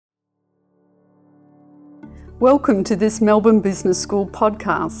Welcome to this Melbourne Business School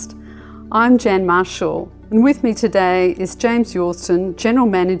podcast. I'm Jan Marshall, and with me today is James Yorston, General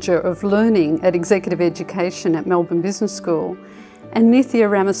Manager of Learning at Executive Education at Melbourne Business School, and Nithya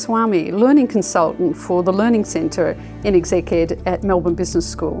Ramaswamy, Learning Consultant for the Learning Centre in Exec Ed at Melbourne Business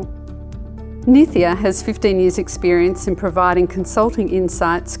School. Nithya has 15 years' experience in providing consulting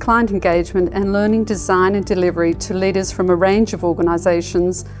insights, client engagement and learning design and delivery to leaders from a range of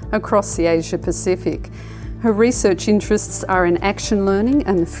organisations across the Asia Pacific. Her research interests are in action learning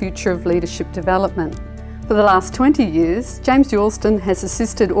and the future of leadership development. For the last 20 years, James Yorston has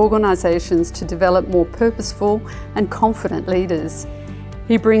assisted organisations to develop more purposeful and confident leaders.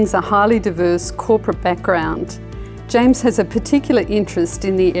 He brings a highly diverse corporate background. James has a particular interest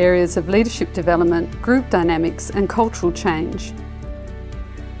in the areas of leadership development, group dynamics and cultural change.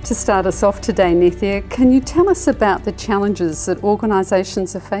 To start us off today, Nithya, can you tell us about the challenges that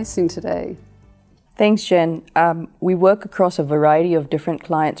organisations are facing today? Thanks, Jen. We work across a variety of different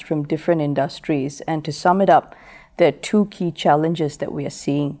clients from different industries, and to sum it up, there are two key challenges that we are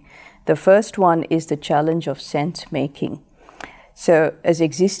seeing. The first one is the challenge of sense making. So as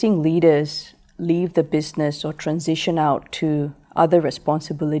existing leaders leave the business or transition out to other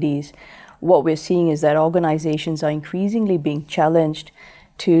responsibilities, what we're seeing is that organizations are increasingly being challenged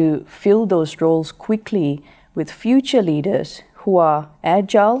to fill those roles quickly with future leaders who are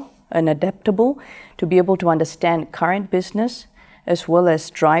agile and adaptable to be able to understand current business as well as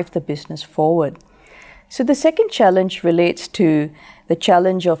drive the business forward. So the second challenge relates to the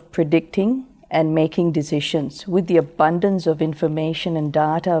challenge of predicting and making decisions. With the abundance of information and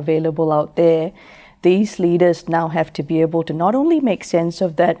data available out there, these leaders now have to be able to not only make sense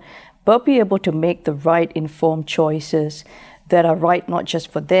of that, but be able to make the right informed choices that are right not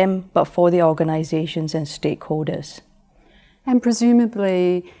just for them, but for the organizations and stakeholders. And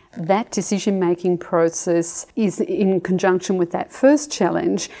presumably that decision-making process is in conjunction with that first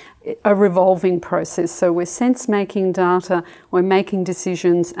challenge, a revolving process. So we're sense-making data, we're making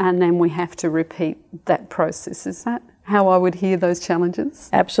decisions, and then we have to repeat that process. Is that how I would hear those challenges?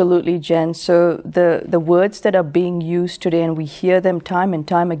 Absolutely, Jen. So the words that are being used today, and we hear them time and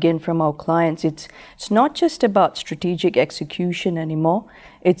time again from our clients, it's not just about strategic execution anymore.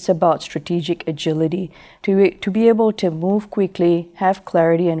 It's about strategic agility, to be able to move quickly, have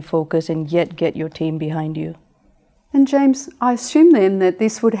clarity and focus, and yet get your team behind you. And James, I assume then that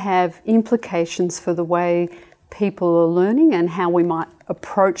this would have implications for the way people are learning and how we might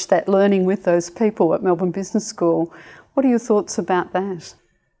approach that learning with those people at Melbourne Business School. What are your thoughts about that?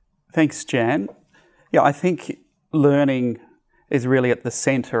 Thanks, Jan. Yeah, I think learning is really at the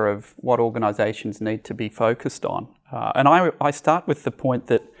centre of what organisations need to be focused on. And I start with the point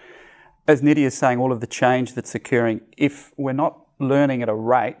that, as Nithya is saying, all of the change that's occurring, if we're not learning at a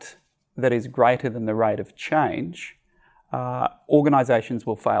rate that is greater than the rate of change, organisations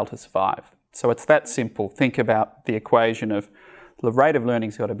will fail to survive. So it's that simple. Think about the equation of the rate of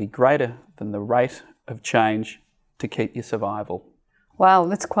learning's got to be greater than the rate of change to keep your survival. Wow,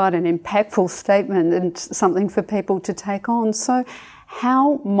 that's quite an impactful statement and something for people to take on. So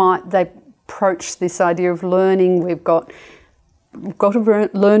how might they approach this idea of learning? We've got to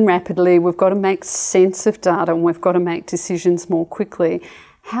learn rapidly, we've got to make sense of data, and we've got to make decisions more quickly.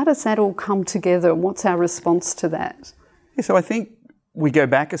 How does that all come together? What's our response to that? Yeah, so I think we go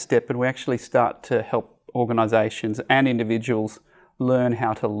back a step and we actually start to help organisations and individuals learn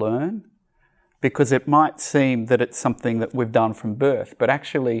how to learn, because it might seem that it's something that we've done from birth, but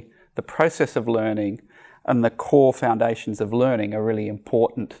actually the process of learning and the core foundations of learning are really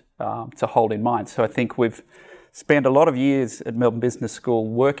important to hold in mind. So I think we've spent a lot of years at Melbourne Business School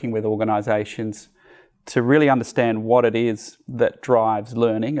working with organisations to really understand what it is that drives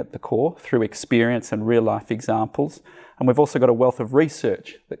learning at the core through experience and real life examples. And we've also got a wealth of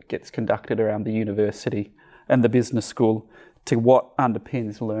research that gets conducted around the university and the business school to what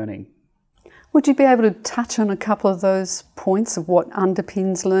underpins learning. Would you be able to touch on a couple of those points of what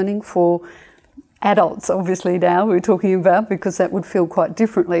underpins learning for adults, obviously now we're talking about, because that would feel quite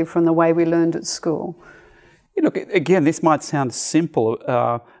differently from the way we learned at school? Yeah, look, again, this might sound simple,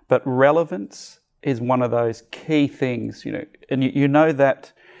 but relevance is one of those key things, and you know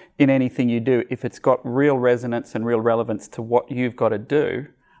that in anything you do, if it's got real resonance and real relevance to what you've got to do,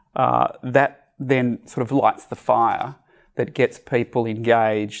 that then sort of lights the fire that gets people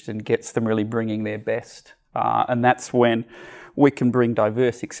engaged and gets them really bringing their best. And that's when we can bring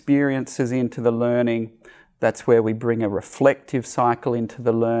diverse experiences into the learning. That's where we bring a reflective cycle into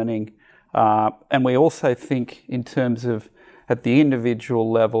the learning. And we also think in terms of at the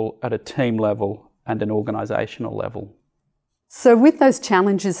individual level, at a team level and an organisational level. So with those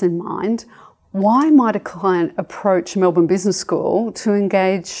challenges in mind, Why might a client approach Melbourne Business School to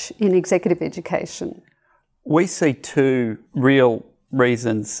engage in executive education? We see two real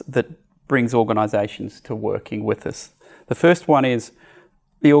reasons that brings organisations to working with us. The first one is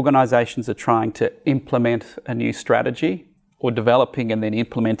the organisations are trying to implement a new strategy or developing and then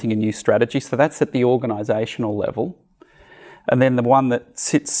implementing a new strategy. So that's at the organisational level. And then the one that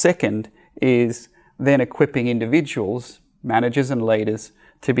sits second is then equipping individuals, managers and leaders,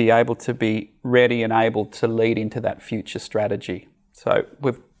 to be able to be ready and able to lead into that future strategy. So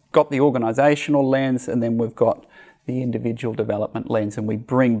we've got the organisational lens and then we've got the individual development lens, and we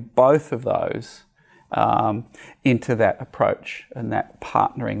bring both of those into that approach and that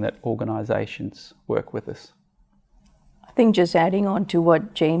partnering that organisations work with us. I think just adding on to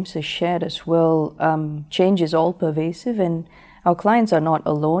what James has shared as well, change is all pervasive and our clients are not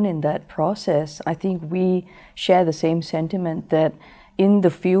alone in that process. I think we share the same sentiment that in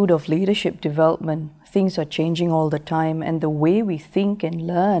the field of leadership development, things are changing all the time, and the way we think and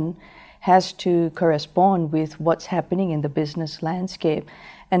learn has to correspond with what's happening in the business landscape.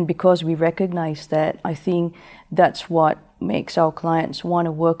 And because we recognize that, I think that's what makes our clients want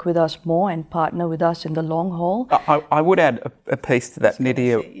to work with us more and partner with us in the long haul. I would add a piece to that,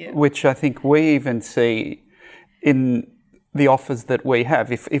 Nydia, which I think we even see in the offers that we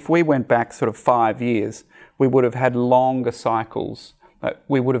have. If we went back sort of 5 years, we would have had longer cycles.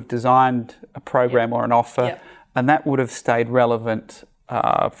 We would have designed a program or an offer, and that would have stayed relevant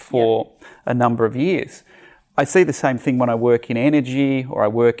for a number of years. I see the same thing when I work in energy, or I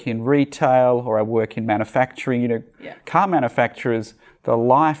work in retail, or I work in manufacturing. Car manufacturers, the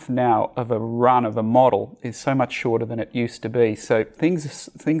life now of a run of a model is so much shorter than it used to be. So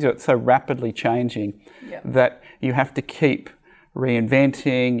things are so rapidly changing that you have to keep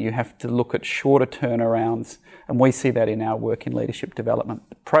reinventing, you have to look at shorter turnarounds, and we see that in our work in leadership development.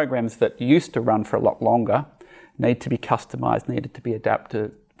 Programs that used to run for a lot longer need to be customised, needed to be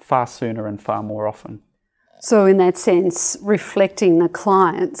adapted far sooner and far more often. So in that sense, reflecting the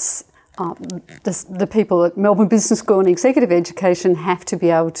clients, the people at Melbourne Business School and Executive Education have to be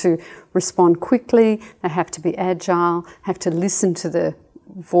able to respond quickly, they have to be agile, have to listen to the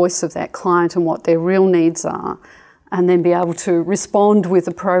voice of that client and what their real needs are, and then be able to respond with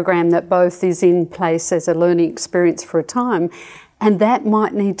a program that both is in place as a learning experience for a time, and that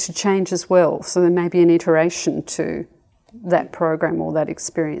might need to change as well. So there may be an iteration to that program or that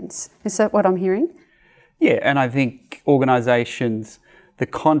experience. Is that what I'm hearing? Yeah, and I think organisations, the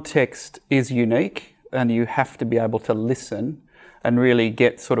context is unique, and you have to be able to listen and really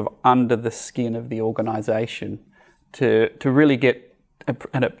get sort of under the skin of the organisation to really get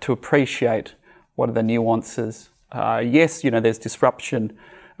to appreciate what are the nuances. Yes, there's disruption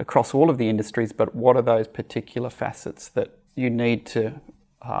across all of the industries, but what are those particular facets that you need to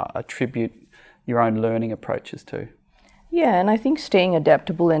attribute your own learning approaches to? Yeah, and I think staying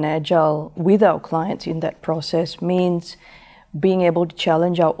adaptable and agile with our clients in that process means being able to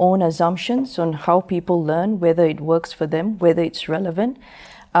challenge our own assumptions on how people learn, whether it works for them, whether it's relevant,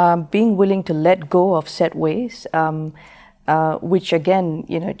 being willing to let go of set ways, which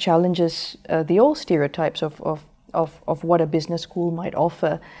again, challenges the old stereotypes of what a business school might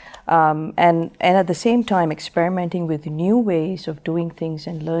offer, and at the same time experimenting with new ways of doing things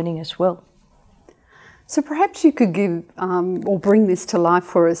and learning as well. So perhaps you could give or bring this to life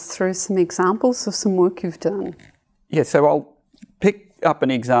for us through some examples of some work you've done. Yeah, so I'll pick up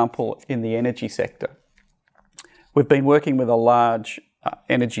an example in the energy sector. We've been working with a large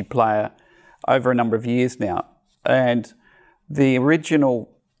energy player over a number of years now, and the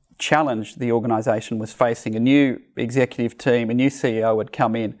original challenge the organisation was facing, a new executive team, a new CEO had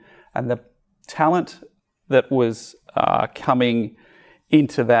come in, and the talent that was coming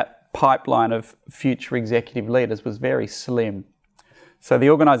into that pipeline of future executive leaders was very slim. So the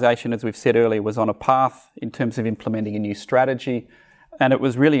organisation, as we've said earlier, was on a path in terms of implementing a new strategy, and it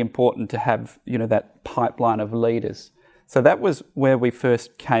was really important to have that pipeline of leaders. So that was where we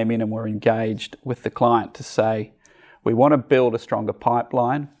first came in and were engaged with the client to say, we want to build a stronger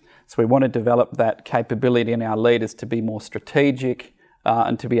pipeline, so we want to develop that capability in our leaders to be more strategic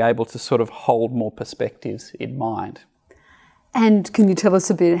and to be able to sort of hold more perspectives in mind. And can you tell us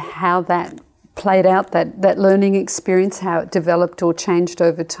a bit how that played out, that learning experience, how it developed or changed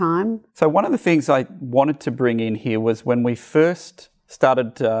over time? So one of the things I wanted to bring in here was when we first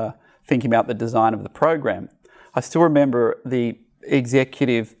started thinking about the design of the program, I still remember the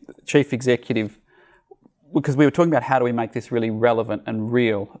chief executive, because we were talking about how do we make this really relevant and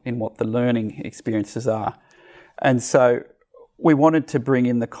real in what the learning experiences are. And so we wanted to bring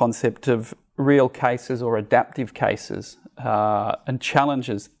in the concept of real cases or adaptive cases and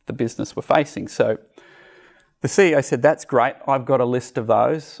challenges the business were facing. So the CEO said, that's great, I've got a list of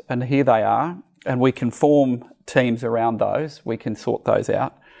those, and here they are, and we can form teams around those, we can sort those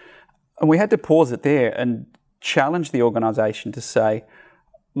out. And we had to pause it there and challenge the organisation to say,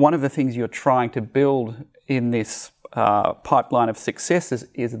 one of the things you're trying to build in this pipeline of successes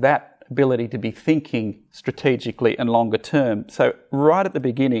is that ability to be thinking strategically and longer term. So right at the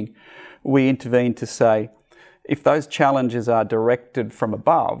beginning, we intervened to say, if those challenges are directed from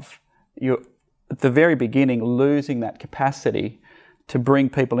above, you're at the very beginning losing that capacity to bring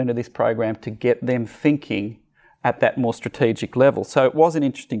people into this program to get them thinking at that more strategic level. So it was an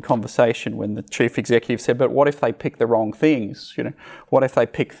interesting conversation when the chief executive said, but what if they pick the wrong things? What if they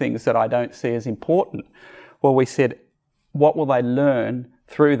pick things that I don't see as important? Well, we said, what will they learn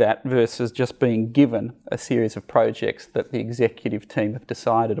through that versus just being given a series of projects that the executive team have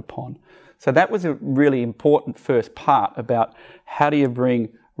decided upon? So that was a really important first part about how do you bring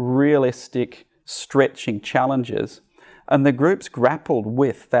realistic, stretching challenges. And the groups grappled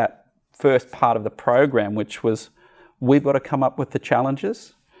with that first part of the program, which was, we've got to come up with the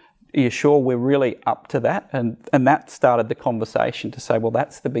challenges. Are you sure we're really up to that? And that started the conversation to say, well,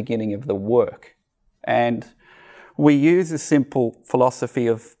 that's the beginning of the work. And we use a simple philosophy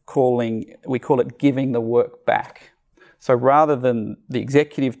of we call it giving the work back. So rather than the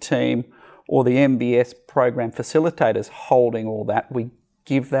executive team or the MBS program facilitators holding all that, we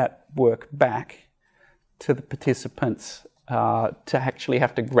give that work back to the participants to actually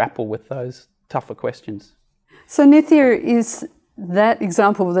have to grapple with those tougher questions. So Nithya, is that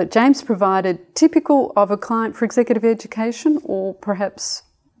example that James provided typical of a client for executive education, or perhaps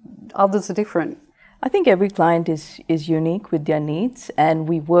others are different? I think every client is unique with their needs, and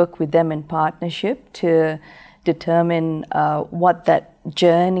we work with them in partnership to determine what that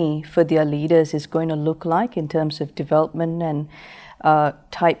journey for their leaders is going to look like in terms of development and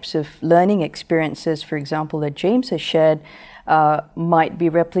types of learning experiences, for example, that James has shared, might be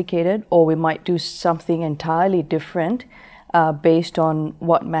replicated, or we might do something entirely different based on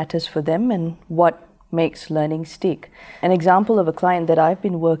what matters for them and what makes learning stick. An example of a client that I've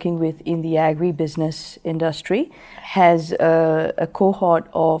been working with in the agribusiness industry has a cohort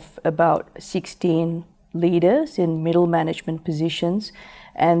of about 16 leaders in middle management positions,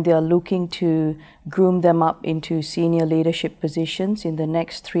 and they are looking to groom them up into senior leadership positions in the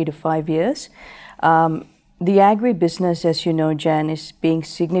next 3 to 5 years. The agribusiness, as you know, Jan, is being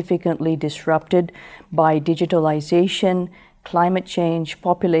significantly disrupted by digitalization, climate change,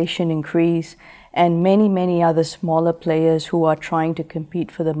 population increase, and many, many other smaller players who are trying to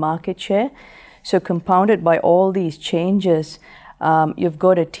compete for the market share. So compounded by all these changes, you've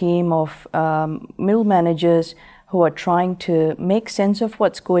got a team of middle managers who are trying to make sense of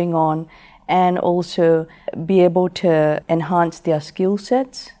what's going on and also be able to enhance their skill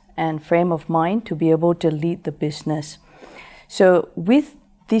sets and frame of mind to be able to lead the business. So with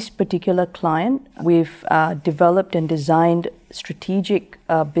this particular client, we've developed and designed strategic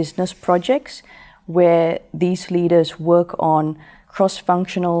business projects where these leaders work on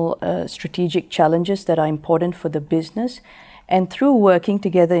cross-functional strategic challenges that are important for the business. And through working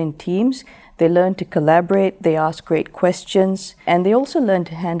together in teams, they learn to collaborate, they ask great questions, and they also learn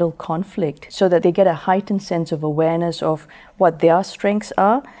to handle conflict so that they get a heightened sense of awareness of what their strengths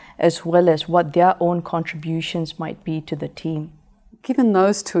are, as well as what their own contributions might be to the team. Given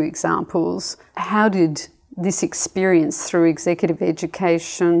those two examples, how did this experience through executive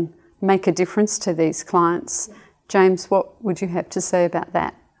education make a difference to these clients? James, what would you have to say about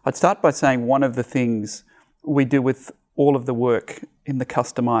that? I'd start by saying one of the things we do with all of the work in the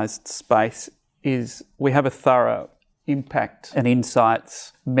customised space is we have a thorough impact and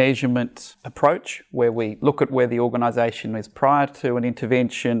insights measurement approach where we look at where the organisation is prior to an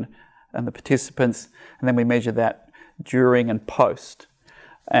intervention and the participants, and then we measure that during and post.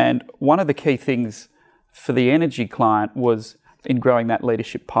 And one of the key things for the energy client was in growing that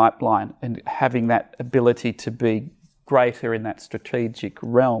leadership pipeline and having that ability to be greater in that strategic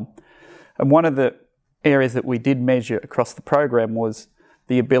realm. And one of the areas that we did measure across the program was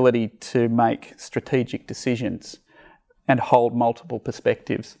the ability to make strategic decisions and hold multiple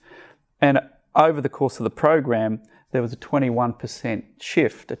perspectives. And over the course of the program, there was a 21%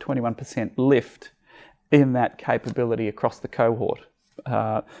 shift, a 21% lift in that capability across the cohort.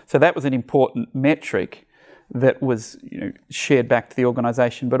 So that was an important metric that was shared back to the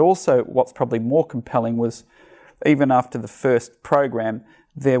organisation. But also what's probably more compelling was even after the first program,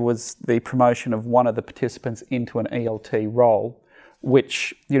 there was the promotion of one of the participants into an ELT role,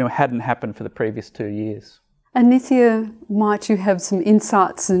 which hadn't happened for the previous 2 years. And Nithya, might you have some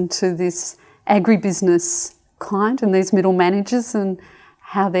insights into this agribusiness client and these middle managers and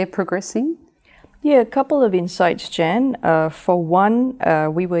how they're progressing? Yeah, a couple of insights, Jan. For one,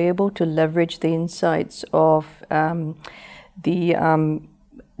 we were able to leverage the insights of the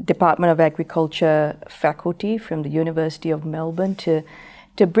Department of Agriculture faculty from the University of Melbourne to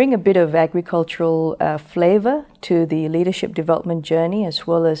bring a bit of agricultural flavour to the leadership development journey, as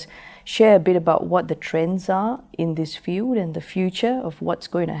well as share a bit about what the trends are in this field and the future of what's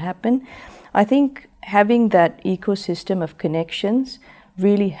going to happen. I think having that ecosystem of connections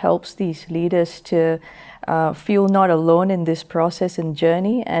really helps these leaders to feel not alone in this process and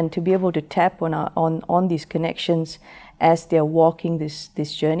journey, and to be able to tap on these connections as they're walking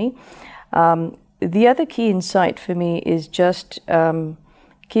this journey. The other key insight for me is just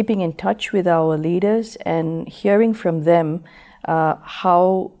keeping in touch with our leaders and hearing from them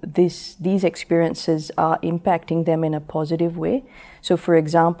how these experiences are impacting them in a positive way. So, for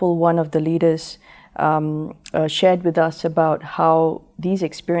example, one of the leaders shared with us about how these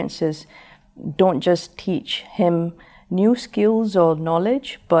experiences don't just teach him new skills or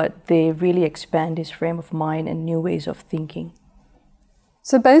knowledge, but they really expand his frame of mind and new ways of thinking.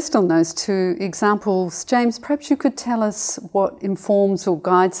 So based on those two examples, James, perhaps you could tell us what informs or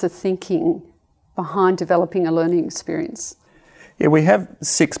guides the thinking behind developing a learning experience. Yeah, we have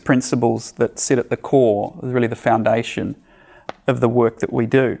 6 principles that sit at the core, really the foundation of the work that we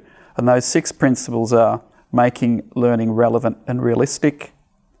do. And those 6 principles are making learning relevant and realistic,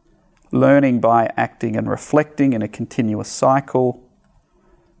 learning by acting and reflecting in a continuous cycle,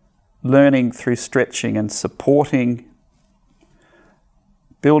 learning through stretching and supporting,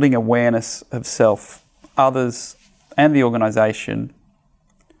 building awareness of self, others and the organisation,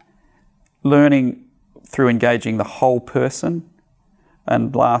 learning through engaging the whole person,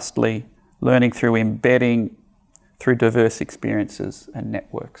 and lastly, learning through embedding through diverse experiences and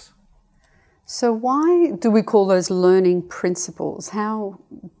networks. So why do we call those learning principles? How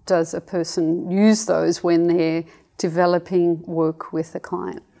does a person use those when they're developing work with a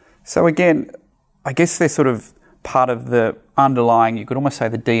client? So again, I guess they're sort of part of the underlying, you could almost say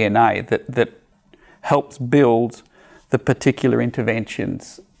the DNA that helps build the particular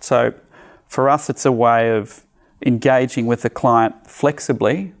interventions. So for us, it's a way of engaging with the client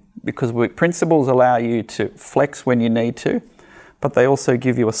flexibly, because principles allow you to flex when you need to, but they also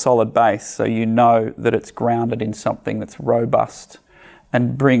give you a solid base, so you know that it's grounded in something that's robust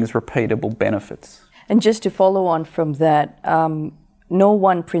and brings repeatable benefits. And just to follow on from that, no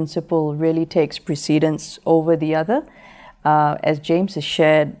one principle really takes precedence over the other. As James has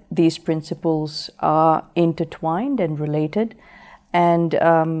shared, these principles are intertwined and related. And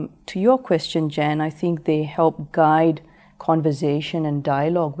to your question, Jan, I think they help guide conversation and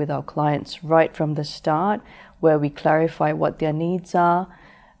dialogue with our clients right from the start, where we clarify what their needs are,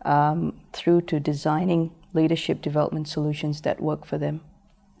 through to designing leadership development solutions that work for them.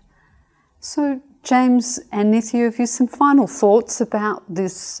 So, James and Nithya, have you some final thoughts about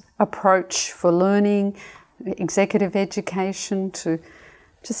this approach for learning, executive education, to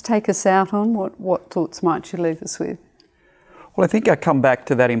just take us out on? What thoughts might you leave us with? Well, I think I come back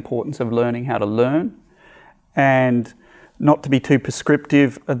to that importance of learning how to learn and not to be too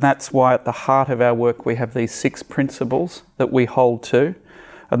prescriptive, and that's why at the heart of our work we have these 6 principles that we hold to,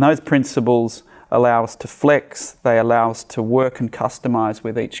 and those principles allow us to flex, they allow us to work and customise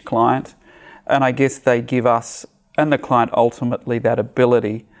with each client, and I guess they give us and the client ultimately that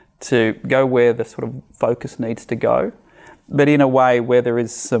ability to go where the sort of focus needs to go, but in a way where there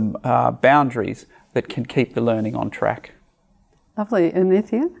is some boundaries that can keep the learning on track. Lovely. And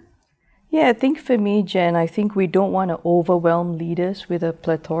Nithya? Yeah, I think for me, Jen, I think we don't want to overwhelm leaders with a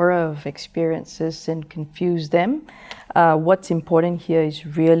plethora of experiences and confuse them. What's important here is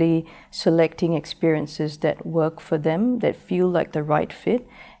really selecting experiences that work for them, that feel like the right fit.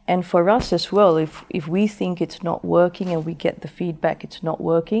 And for us as well, if we think it's not working and we get the feedback it's not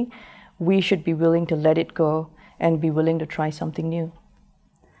working, we should be willing to let it go and be willing to try something new.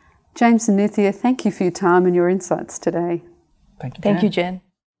 James and Nithya, thank you for your time and your insights today. Thank you, Jen. Thank you, Jen.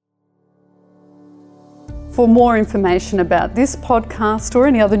 For more information about this podcast or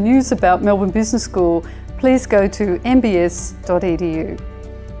any other news about Melbourne Business School, please go to mbs.edu.